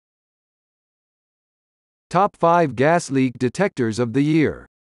Top 5 Gas Leak Detectors of the Year.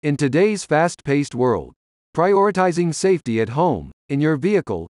 In today's fast-paced world, prioritizing safety at home, in your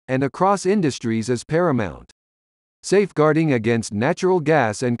vehicle, and across industries is paramount. Safeguarding against natural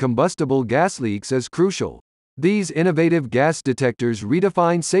gas and combustible gas leaks is crucial. These innovative gas detectors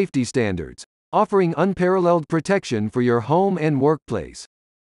redefine safety standards, offering unparalleled protection for your home and workplace.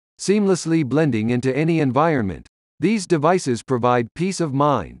 Seamlessly blending into any environment, these devices provide peace of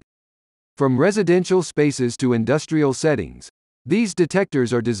mind. From residential spaces to industrial settings, these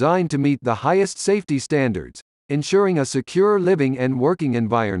detectors are designed to meet the highest safety standards, ensuring a secure living and working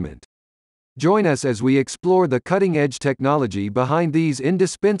environment. Join us as we explore the cutting-edge technology behind these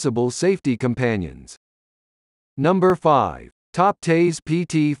indispensable safety companions. Number 5. Top Tase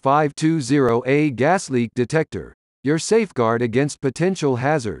PT520A Gas Leak Detector, your safeguard against potential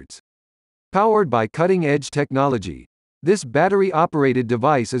hazards. Powered by cutting-edge technology, this battery-operated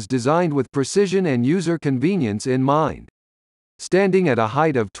device is designed with precision and user convenience in mind. Standing at a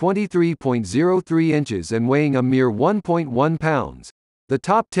height of 23.03 inches and weighing a mere 1.1 pounds, the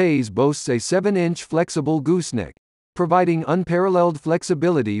Top Tase boasts a 7-inch flexible gooseneck, providing unparalleled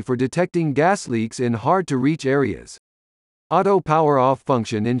flexibility for detecting gas leaks in hard-to-reach areas. Auto power-off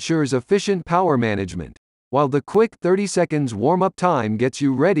function ensures efficient power management, while the quick 30 seconds warm-up time gets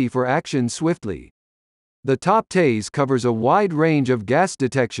you ready for action swiftly. The Top Tase covers a wide range of gas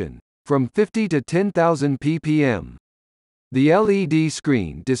detection, from 50 to 10,000 ppm. The LED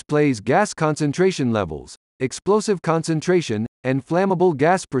screen displays gas concentration levels, explosive concentration, and flammable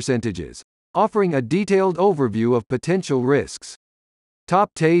gas percentages, offering a detailed overview of potential risks. Top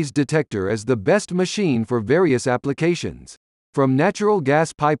Tase detector is the best machine for various applications. From natural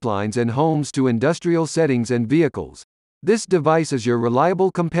gas pipelines and homes to industrial settings and vehicles, this device is your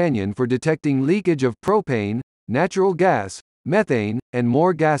reliable companion for detecting leakage of propane, natural gas, methane, and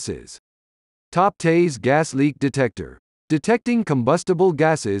more gases. Top Tase Gas Leak Detector. Detecting combustible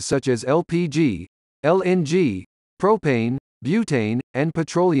gases such as LPG, LNG, propane, butane, and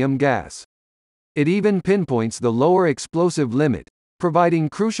petroleum gas. It even pinpoints the lower explosive limit, providing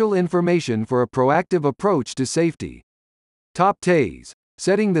crucial information for a proactive approach to safety. Top Tase,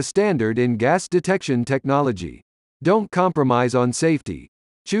 setting the standard in gas detection technology. Don't compromise on safety.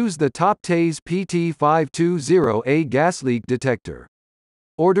 Choose the Top Tase PT520A Gas Leak Detector.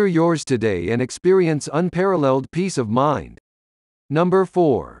 Order yours today and experience unparalleled peace of mind. Number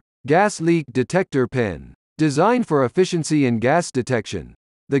 4. Gas Leak Detector Pen. Designed for efficiency in gas detection,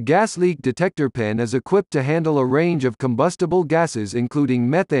 the Gas Leak Detector Pen is equipped to handle a range of combustible gases including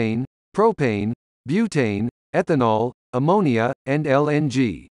methane, propane, butane, ethanol, ammonia, and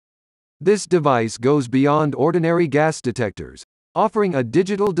LNG. This device goes beyond ordinary gas detectors, offering a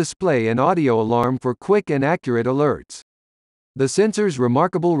digital display and audio alarm for quick and accurate alerts. The sensor's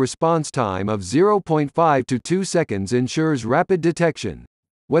remarkable response time of 0.5 to 2 seconds ensures rapid detection.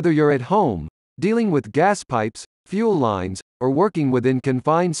 Whether you're at home, dealing with gas pipes, fuel lines, or working within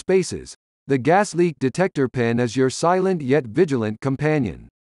confined spaces, the Gas Leak Detector Pen is your silent yet vigilant companion.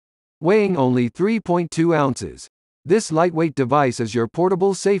 Weighing only 3.2 ounces, this lightweight device is your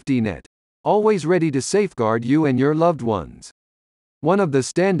portable safety net, always ready to safeguard you and your loved ones. One of the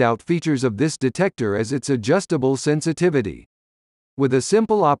standout features of this detector is its adjustable sensitivity. With a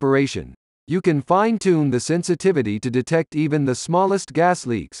simple operation, you can fine-tune the sensitivity to detect even the smallest gas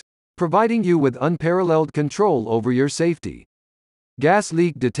leaks, providing you with unparalleled control over your safety. Gas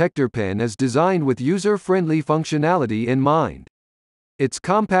Leak Detector Pen is designed with user-friendly functionality in mind. Its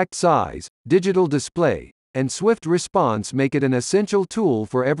compact size, digital display, and swift response make it an essential tool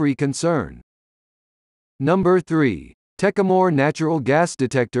for every concern. Number 3. Tecamore Natural Gas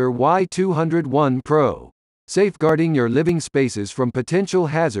Detector Y201 Pro. Safeguarding your living spaces from potential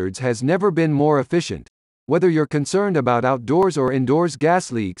hazards has never been more efficient. Whether you're concerned about outdoors or indoors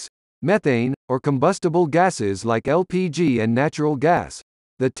gas leaks, methane, or combustible gases like LPG and natural gas,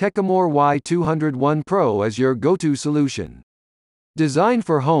 the Tecamore Y201 Pro is your go-to solution. Designed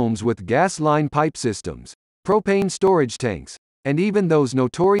for homes with gas line pipe systems, propane storage tanks, and even those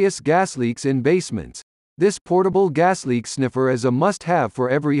notorious gas leaks in basements, this portable gas leak sniffer is a must-have for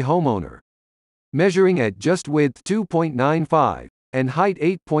every homeowner. Measuring at just width 2.95 and height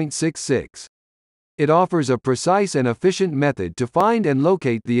 8.66. It offers a precise and efficient method to find and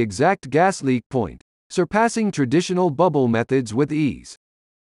locate the exact gas leak point, surpassing traditional bubble methods with ease.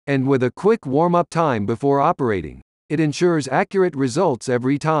 And with a quick warm-up time before operating, it ensures accurate results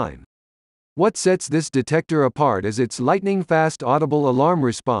every time. What sets this detector apart is its lightning-fast audible alarm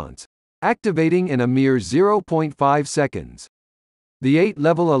response, activating in a mere 0.5 seconds. The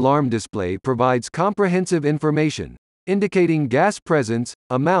 8-level alarm display provides comprehensive information, indicating gas presence,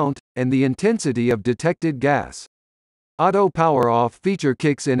 amount, and the intensity of detected gas. Auto power off feature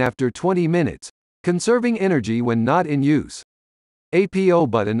kicks in after 20 minutes, conserving energy when not in use. APO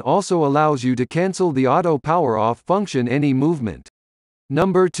button also allows you to cancel the auto power off function any movement.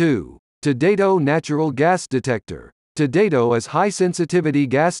 Number 2. Detector Natural Gas Detector. Detector is high-sensitivity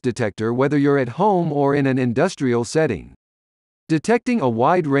gas detector whether you're at home or in an industrial setting. Detecting a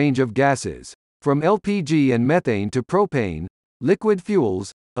wide range of gases, from LPG and methane to propane, liquid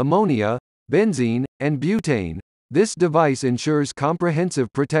fuels, ammonia, benzene, and butane, this device ensures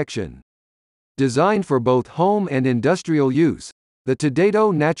comprehensive protection. Designed for both home and industrial use, the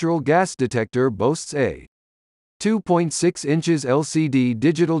Detector Natural Gas Detector boasts a 2.6 inches LCD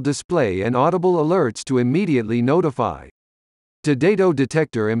digital display and audible alerts to immediately notify. Detector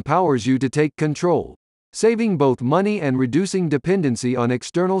Detector empowers you to take control, saving both money and reducing dependency on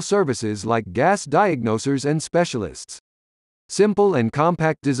external services like gas diagnosers and specialists. Simple and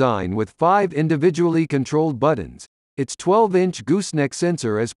compact design with 5 individually controlled buttons, its 12-inch gooseneck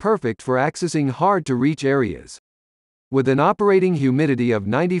sensor is perfect for accessing hard-to-reach areas. With an operating humidity of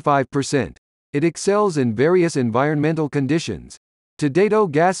 95%, it excels in various environmental conditions. Detector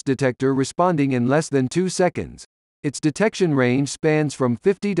gas detector responding in less than 2 seconds. Its detection range spans from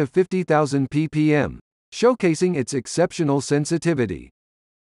 50 to 50,000 ppm, showcasing its exceptional sensitivity.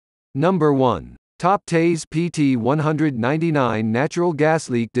 Number 1. Top Tase PT199 Natural Gas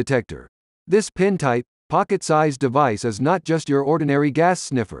Leak Detector. This pen-type, pocket-sized device is not just your ordinary gas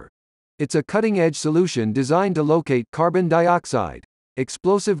sniffer. It's a cutting-edge solution designed to locate carbon dioxide,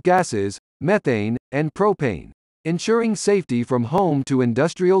 explosive gases, methane, and propane, ensuring safety from home to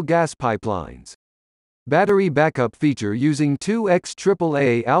industrial gas pipelines. Battery backup feature using 2X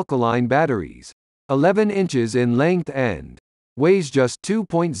AAA alkaline batteries. 11 inches in length and weighs just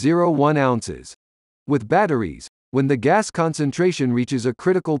 2.01 ounces. With batteries, when the gas concentration reaches a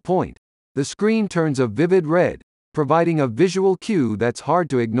critical point, the screen turns a vivid red, providing a visual cue that's hard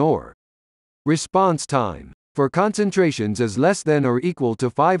to ignore. Response time. For concentrations as less than or equal to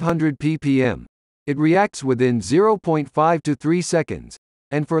 500 ppm, it reacts within 0.5 to 3 seconds,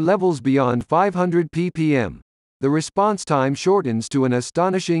 and for levels beyond 500 ppm, the response time shortens to an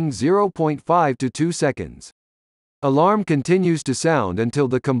astonishing 0.5 to 2 seconds. Alarm continues to sound until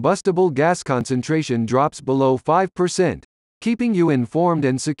the combustible gas concentration drops below 5%, keeping you informed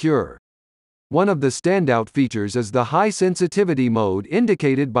and secure. One of the standout features is the high sensitivity mode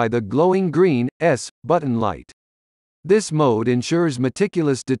indicated by the glowing green S button light. This mode ensures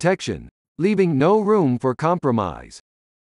meticulous detection, leaving no room for compromise.